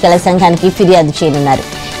యాదవ్ ఎన్నికల సంఘానికి ఫిర్యాదు చేయనున్నారు.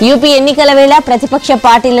 యూపీ ఎన్నికల వేళ ప్రతిపక్ష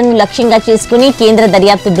పార్టీలను లక్ష్యంగా చేసుకుని కేంద్ర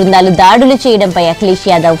దర్యాప్తు బృందాలు దాడులు చేయడంపై అఖిలేష్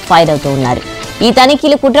యాదవ్ ఫైర్ అవుతూ ఉన్నారు. ఈ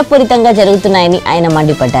తనిఖీలు కుట్రపూరితంగా జరుగుతున్నాయని ఆయన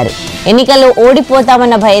మండిపడ్డారు. ఎన్నికల్లో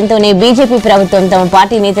ఓడిపోతామన్న భయంతోనే బీజేపీ ప్రభుత్వం తమ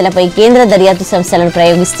పార్టీ నేతలపై కేంద్ర దర్యాప్తు సంస్థలను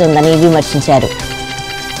ప్రయోగిస్తోందని విమర్శించారు.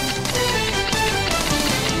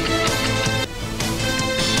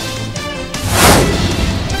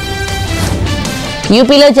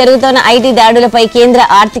 యూపీలో జరుగుతున్న ఐటీ దాడులపై కేంద్ర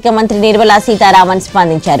ఆర్థిక మంత్రి నిర్మలా సీతారామన్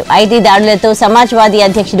స్పందించారు. ఐటీ దాడులతో సమాజ్వాదీ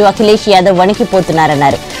అధ్యక్షుడు అఖిలేష్ యాదవ్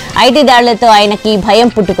వణికిపోతున్నారన్నారు. ఐటీ దాడులతో ఆయనకి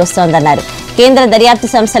భయం పుట్టుకొస్తోందన్నారు. కేంద్ర దర్యాప్తు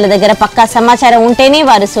సంస్థల దగ్గర పక్కా సమాచారం ఉంటేనే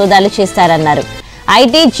వారు సోదాలు చేస్తారన్నారు.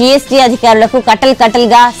 ఐటీ జీఎస్టీ అధికారులకు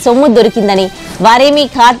కట్టలుగా సొమ్ము దొరికిందని, వారేమీ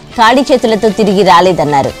ఖాళీ చేతులతో తిరిగి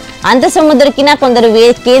రాలేదన్నారు. అంత సొమ్ము దొరికినా కొందరు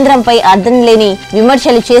కేంద్రంపై అర్థం లేని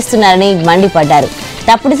విమర్శలు చేస్తున్నారని మండిపడ్డారు.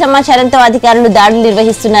 తప్పుడు సమాచారంతో అధికారులు దాడులు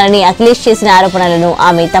నిర్వహిస్తున్నారని అఖిలేష్ చేసిన ఆరోపణలను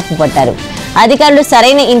ఆమె తప్పుపట్టారు. అధికారులు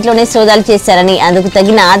సరైన ఇంట్లోనే సోదాలు చేశారని, అందుకు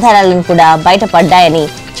తగిన ఆధారాలను కూడా బయటపడ్డాయని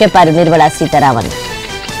చెప్పారు నిర్మలా సీతారామన్.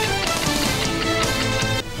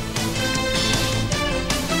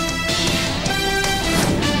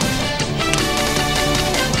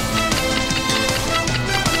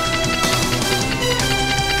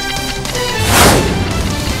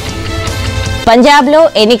 పంజాబ్ లో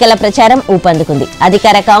ఎన్నికల ప్రచారం ఊపందుకుంది.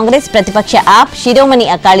 అధికార కాంగ్రెస్, ప్రతిపక్ష ఆప్, శిరోమణి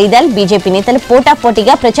అకాలీదళ్, బీజేపీ నేతలు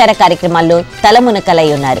పోటాపోటీగా ప్రచార కార్యక్రమాల్లో తలమునకలై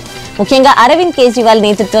ఉన్నారు. ముఖ్యంగా అరవింద్ కేజ్రీవాల్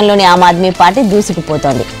నేతృత్వంలోని ఆమ్ ఆద్మీ పార్టీ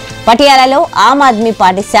దూసుకుపోతోంది. పటియాలాలో ఆమ్ ఆద్మీ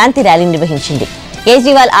పార్టీ శాంతి ర్యాలీ నిర్వహించింది.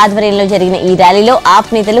 కేజ్రీవాల్ ఆధ్వర్యంలో జరిగిన ఈ ర్యాలీలో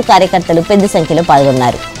ఆప్ నేతలు, కార్యకర్తలు పెద్ద సంఖ్యలో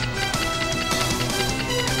పాల్గొన్నారు.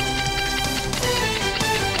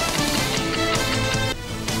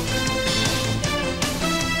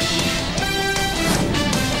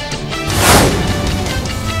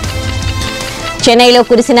 చెన్నైలో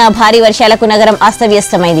కురిసిన భారీ వర్షాలకు నగరం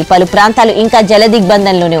అస్తవ్యస్తమైంది. పలు ప్రాంతాలు ఇంకా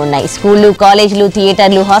జలదిగ్బంధంలోనే ఉన్నాయి. స్కూళ్లు, కాలేజీలు,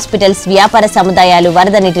 థియేటర్లు, హాస్పిటల్స్, వ్యాపార సముదాయాలు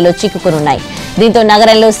వరద నీటిలో చిక్కుకున్నాయి. దీంతో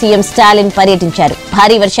నగరంలో సీఎం స్టాలిన్ పర్యటించారు.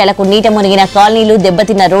 భారీ వర్షాలకు నీట మునిగిన కాలనీలు,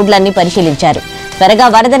 దెబ్బతిన్న రోడ్లన్నీ పరిశీలించారు. త్వరగా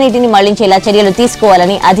వరద నీటిని మళ్లించేలా చర్యలు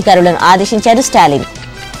తీసుకోవాలని అధికారులను ఆదేశించారు స్టాలిన్.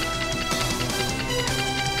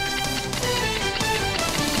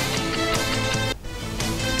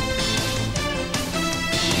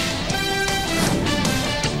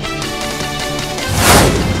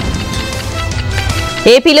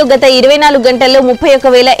 ఏపీలో గత 24 గంటల్లో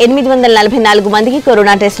 31,844 మందికి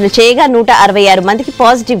కరోనా టెస్టులు చేయగా 166 మందికి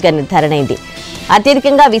పాజిటివ్ గా నిర్ధారణ అయింది.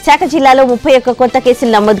 అత్యధికంగా విశాఖ జిల్లాలో 31 కొత్త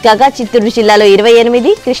కేసులు నమోదు కాగా చిత్తూరు జిల్లాలో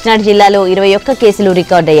 28, కృష్ణా జిల్లాలో 21 కేసులు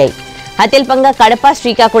రికార్డయ్యాయి. అత్యల్పంగా కడప,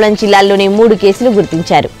 శ్రీకాకుళం జిల్లాల్లోనే 3 కేసులు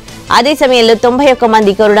గుర్తించారు. అదే సమయంలో 91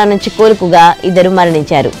 మంది కరోనా నుంచి కోలుకుగా 2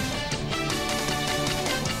 మరణించారు.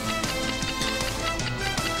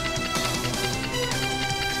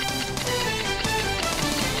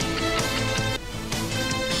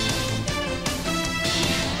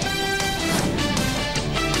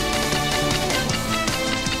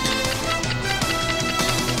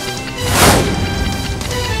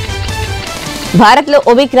 భారత్లో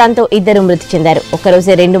ఒమిక్రాన్తో 2 మృతి చెందారు.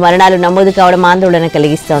 ఒక్కరోజే 2 మరణాలు నమోదు కావడం ఆందోళన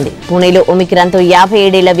కలిగిస్తోంది. పూణేలో ఒమిక్రాన్తో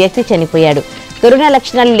 57 ఏళ్ల వ్యక్తి చనిపోయాడు. కరోనా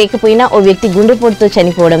లక్షణాలు లేకపోయినా ఓ వ్యక్తి గుండెపోటుతో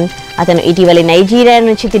చనిపోవడం, అతను ఇటీవల నైజీరియా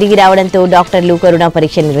నుంచి తిరిగి రావడంతో డాక్టర్లు కరోనా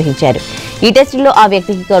పరీక్ష నిర్వహించారు. ఈ టెస్టులో ఆ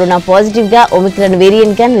వ్యక్తికి కరోనా పాజిటివ్ గా ఒమిక్రాన్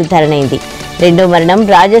వేరియంట్ గా నిర్ధారణ అయింది. రెండో మరణం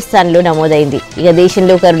రాజస్థాన్ లో నమోదైంది. ఇక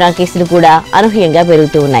దేశంలో కరోనా కేసులు కూడా అనూహ్యంగా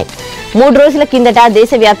పెరుగుతూ ఉన్నాయి. 3 రోజుల కిందట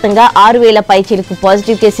దేశవ్యాప్తంగా 6,000 పైచిలకు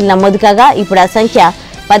పాజిటివ్ కేసులు నమోదు కాగా ఇప్పుడు ఆ సంఖ్య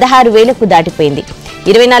 16,000కు దాటిపోయింది.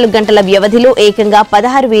 24 గంటల వ్యవధిలో ఏకంగా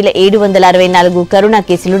 16,764 కరోనా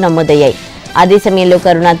కేసులు నమోదయ్యాయి. అదే సమయంలో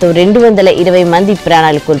కరోనాతో 220 మంది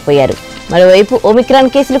ప్రాణాలు కోల్పోయారు. మరోవైపు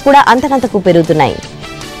ఒమిక్రాన్ కేసులు కూడా అంతకంతకు పెరుగుతున్నాయి.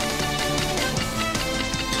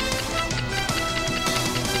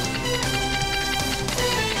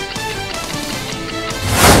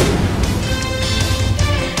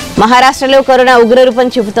 మహారాష్ట్రలో కరోనా ఉగ్రరూపం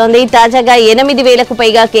చూపుతోంది. తాజాగా 8,000కు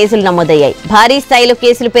పైగా కేసులు నమోదయ్యాయి. భారీ స్థాయిలో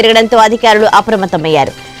కేసులు పెరగడంతో అధికారులు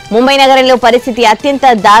అప్రమత్తమయ్యారు. ముంబై నగరంలో పరిస్థితి అత్యంత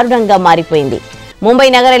దారుణంగా మారిపోయింది. ముంబై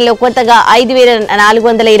నగరంలో కొత్తగా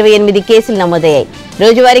 5,428 కేసులు నమోదయ్యాయి.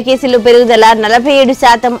 రోజువారీ కేసుల్లో పెరుగుదల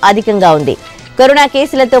 47% అధికంగా ఉంది. కరోనా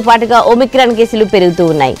కేసులతో పాటుగా ఒమిక్రాన్ కేసులు పెరుగుతూ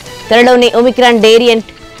ఉన్నాయి. త్వరలోనే ఒమిక్రాన్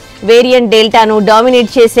వేరియంట్ డెల్టాను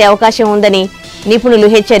డామినేట్ చేసే అవకాశం ఉందని నిపుణులు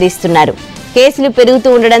హెచ్చరిస్తున్నారు. కేసులు పెరుగుతూ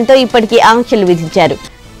ఉండడంతో ఇప్పటికీ ఆంక్షలు విధించారు.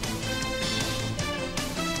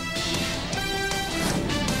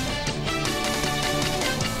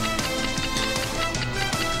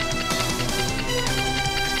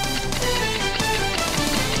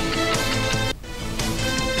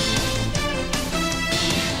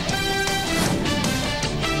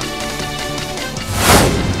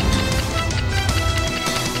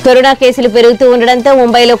 కరోనా కేసులు పెరుగుతూ ఉండడంతో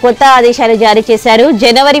ముంబైలో కొత్త ఆదేశాలు జారీ చేశారు.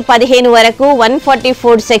 జనవరి 15 వరకు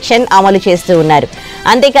 144 సెక్షన్ అమలు చేస్తూ ఉన్నారు.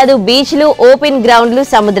 అంతేకాదు బీచ్లు, ఓపెన్ గ్రౌండ్లు,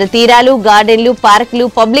 సముద్ర తీరాలు, గార్డెన్లు, పార్కులు,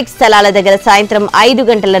 పబ్లిక్ స్థలాల దగ్గర సాయంత్రం 5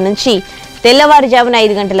 గంటల నుంచి తెల్లవారుజామున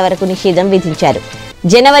 5 గంటల వరకు నిషేధం విధించారు.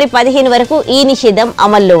 జనవరి 15 వరకు ఈ నిషేధం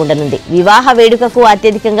అమల్లో ఉండనుంది. వివాహ వేడుకకు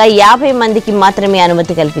అత్యధికంగా 50 మందికి మాత్రమే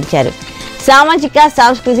అనుమతి కల్పించారు. సామాజిక,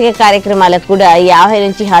 సాంస్కృతిక కార్యక్రమాలకు కూడా 50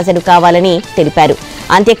 నుంచి హాజరు కావాలని తెలిపారు.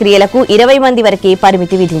 అంత్యక్రియలకు 20 మంది వరకే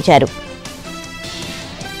పరిమితి విధించారు.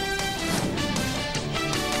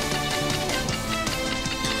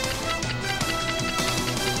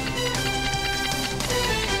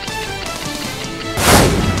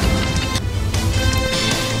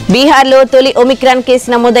 బీహార్లో తొలి ఒమిక్రాన్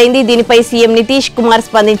కేసు నమోదైంది. దీనిపై సీఎం నితీష్ కుమార్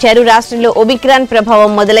స్పందించారు. రాష్ట్రంలో ఒమిక్రాన్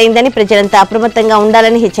ప్రభావం మొదలైందని ప్రజలంతా అప్రమత్తంగా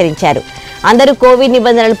ఉండాలని హెచ్చరించారు. అందరూ కోవిడ్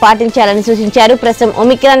నిబంధనలు పాటించాలని సూచించారు. ప్రస్తుతం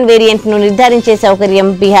ఒమిక్రాన్ వేరియంట్ ను నిర్ధారించే సౌకర్యం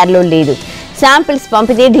బీహార్లో లేదు. శాంపిల్స్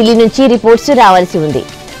పంపితే ఢిల్లీ నుంచి రిపోర్ట్స్ రావాల్సి ఉంది.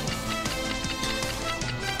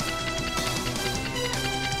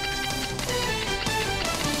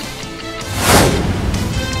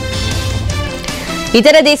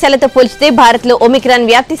 ఇతర దేశాలతో పోల్చితే భారత్లో ఒమిక్రాన్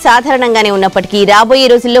వ్యాప్తి సాధారణంగానే ఉన్నప్పటికీ రాబోయే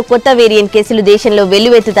రోజుల్లో కొత్త వేరియంట్ కేసులు దేశంలో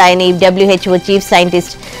వెల్లువెత్తుతాయని WHO chief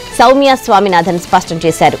scientist Soumya Swaminathan స్పష్టం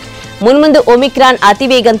చేశారు. మున్ముందు ఒమిక్రాన్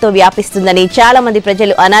అతివేగంతో వ్యాపిస్తుందని, చాలా మంది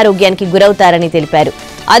ప్రజలు అనారోగ్యానికి గురవుతారని తెలిపారు.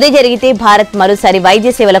 అదే జరిగితే భారత్ మరోసారి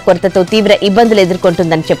వైద్య సేవల కొరతతో తీవ్ర ఇబ్బందులు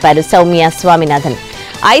ఎదుర్కొంటుందని చెప్పారు సౌమ్య స్వామినాథన్.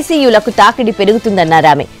 ఐసీయూలకు తాకిడి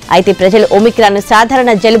పెరుగుతుందన్నారామె. అయితే ప్రజలు ఒమిక్రాన్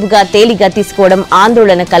సాధారణ జలుబుగా తేలిగా తీసుకోవడం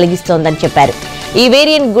ఆందోళన కలిగిస్తోందని చెప్పారు. ఈ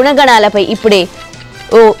వేరియంట్ గుణగణాలపై ఇప్పుడే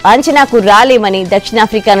అంచనాకు రాలేమని,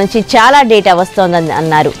 దక్షిణాఫ్రికా నుంచి చాలా డేటా వస్తోందని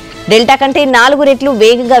అన్నారు. డెల్టా కంటే 4 రెట్లు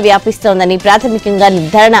వేగంగా వ్యాపిస్తోందని ప్రాథమికంగా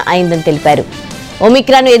నిర్ధారణ అయిందని తెలిపారు.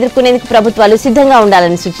 ఒమిక్రాన్ ఎదుర్కొనేందుకు ప్రభుత్వాలు సిద్ధంగా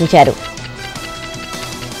ఉండాలని సూచించారు.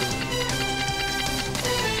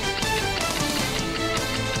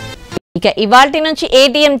 ఇక ఇవాల్టి నుంచి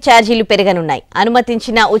ఏటీఎం ఛార్జీలు పెరగనున్నాయి.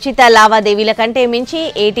 అనుమతించిన ఉచిత లావాదేవీల కంటే మించి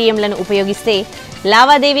ఏటీఎంలను ఉపయోగిస్తే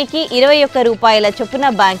లావాదేవీకి 21 రూపాయల చొప్పున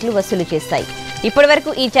బ్యాంకులు వసూలు చేస్తాయి.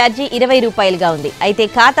 ఇప్పటివరకు ఈ ఛార్జీ 20 రూపాయలుగా ఉంది. అయితే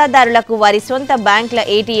ఖాతాదారులకు వారి సొంత బ్యాంకుల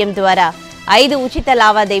ఏటీఎం ద్వారా 5 ఉచిత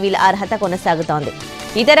లావాదేవీల అర్హత కొనసాగుతోంది.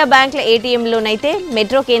 ఇతర బ్యాంకుల ఏటీఎంలోనైతే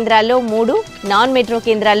మెట్రో కేంద్రాల్లో 3, నాన్ మెట్రో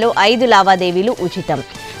కేంద్రాల్లో 5 లావాదేవీలు ఉచితం.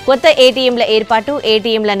 కొత్త ఏటీఎంల ఏర్పాటు,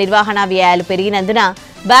 ఏటీఎంల నిర్వహణ వ్యయాలు పెరిగినందున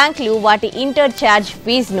బ్యాంకులు వాటి ఇంటర్ ఛార్జ్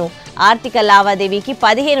ఫీజును ఆర్థిక లావాదేవీకి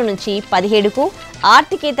 15 నుంచి 17కు,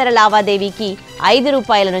 ఆర్థికేతర లావాదేవీకి 5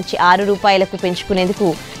 రూపాయల నుంచి 6 రూపాయలకు పెంచుకునేందుకు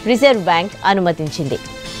రిజర్వ్ బ్యాంక్ అనుమతించింది.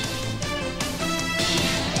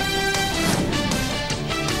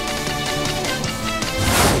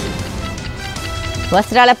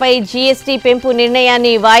 వస్త్రాలపై జీఎస్టీ పెంపు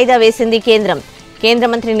నిర్ణయాన్ని వాయిదా వేసింది కేంద్రం. కేంద్ర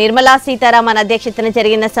మంత్రి నిర్మలా సీతారామన్ అధ్యక్షతన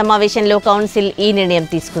జరిగిన సమావేశంలో కౌన్సిల్ ఈ నిర్ణయం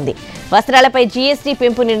తీసుకుంది. వస్త్రాలపై జీఎస్టీ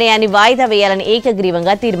పెంపు నిర్ణయాన్ని వాయిదా వేయాలని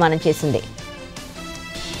ఏకగ్రీవంగా తీర్మానం చేసింది.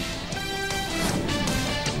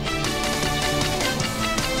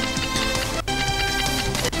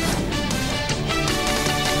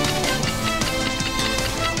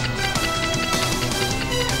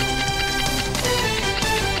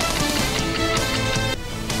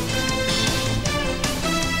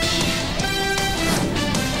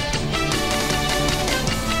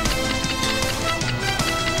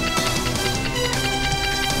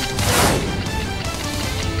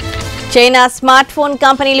 చైనా స్మార్ట్ ఫోన్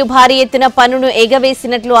కంపెనీలు భారీ ఎత్తున పన్నును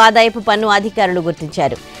ఎగవేసినట్లు ఆదాయపు పన్ను అధికారులు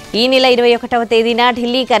గుర్తించారు. ఈ నెల 21వ తేదీన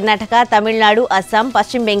ఢిల్లీ, కర్ణాటక, తమిళనాడు, అస్సాం,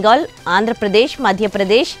 పశ్చిమ బెంగాల్, ఆంధ్రప్రదేశ్,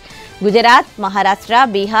 మధ్యప్రదేశ్, గుజరాత్, మహారాష్ట్ర,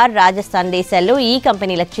 బీహార్, రాజస్థాన్ దేశాల్లో ఈ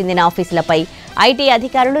కంపెనీలకు చెందిన ఆఫీసులపై ఐటీ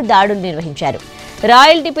అధికారులు దాడులు నిర్వహించారు.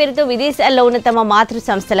 రాయల్టీ పేరుతో విదేశాల్లో ఉన్న తమ మాతృ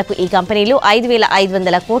సంస్థలకు ఈ కంపెనీలు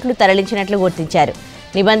 5,500 కోట్లు తరలించినట్లు గుర్తించారు.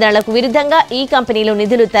 నిబంధనలకు విరుద్ధంగా ఈ కంపెనీలు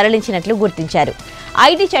నిధులు తరలించినట్లు గుర్తించారు.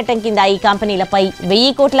 ఐటీ చట్టం కింద ఈ కంపెనీలపై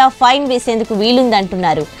 1000 కోట్ల ఫైన్ వేసేందుకు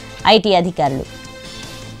వీలుందంటున్నారు ఐటీ అధికారులు.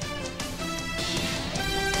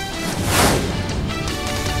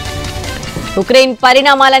 ఉక్రెయిన్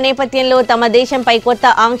పరిణామాల నేపథ్యంలో తమ దేశంపై కొత్త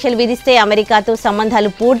ఆంక్షలు విధిస్తే అమెరికాతో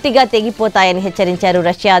సంబంధాలు పూర్తిగా తెగిపోతాయని హెచ్చరించారు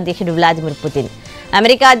రష్యా అధ్యక్షుడు వ్లాదిమిర్ పుతిన్.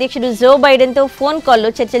 అమెరికా అధ్యక్షుడు జో బైడెన్తో ఫోన్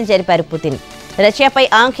కాల్లో చర్చలు జరిపారు పుతిన్. రష్యాపై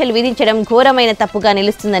ఆంక్షలు విధించడం ఘోరమైన తప్పుగా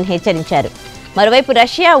నిలుస్తుందని హెచ్చరించారు. మరోవైపు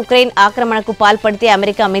రష్యా ఉక్రెయిన్ ఆక్రమణకు పాల్పడితే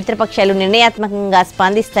అమెరికా మిత్రపక్షాలు నిర్ణయాత్మకంగా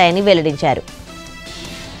స్పందిస్తాయని వెల్లడించారు.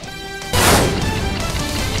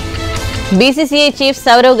 BCCI chief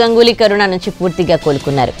Sourav Ganguly corona నుంచి పూర్తిగా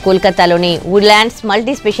కోలుకున్నారు. కోల్కతాలోని వుడ్లాండ్స్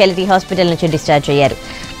మల్టీ స్పెషాలిటీ హాస్పిటల్ నుంచి డిశ్చార్జ్ అయ్యారు.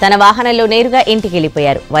 తన వాహనంలో నేరుగా ఇంటికి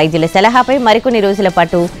వెళ్లిపోయారు. వైద్యుల సలహాపై మరికొన్ని రోజుల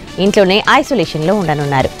పాటు ఇంట్లోనే ఐసోలేషన్లో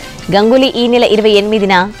ఉండనున్నారు. గంగూలీ ఈ నెల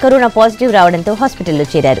 28న కరోనా పాజిటివ్ రావడంతో హాస్పిటల్లో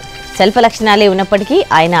చేరారు. స్వల్ప లక్షణాలే ఉన్నప్పటికీ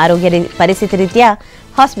ఆయన ఆరోగ్య పరిస్థితి రీత్యా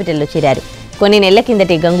హాస్పిటల్లో చేరారు. కొన్ని నెలల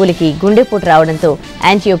కిందటే గంగూలీకి గుండెపోటు రావడంతో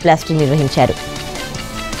యాంజియోప్లాస్టీ నిర్వహించారు.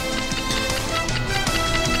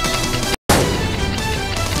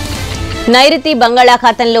 నైరుతి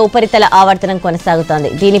బంగాళాఖాతంలో ఉపరితల ఆవర్తనం కొనసాగుతోంది.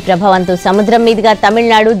 దీని ప్రభావంతో సముద్రం మీదుగా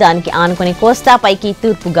తమిళనాడు, దానికి ఆనుకుని కోస్తా పైకి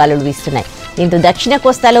తూర్పు గాలులు వీస్తున్నాయి. దీంతో దక్షిణ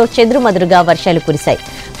కోస్తాలో చెదురుమదురుగా వర్షాలు కురిశాయి.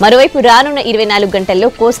 మరోవైపు రానున్న 24 గంటల్లో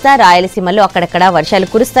కోస్తా, రాయలసీమలో అక్కడక్కడ వర్షాలు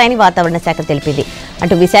కురుస్తాయని వాతావరణ శాఖ తెలిపింది.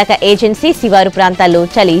 అటు విశాఖ ఏజెన్సీ శివారు ప్రాంతాల్లో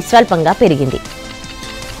చలి స్వల్పంగా పెరిగింది.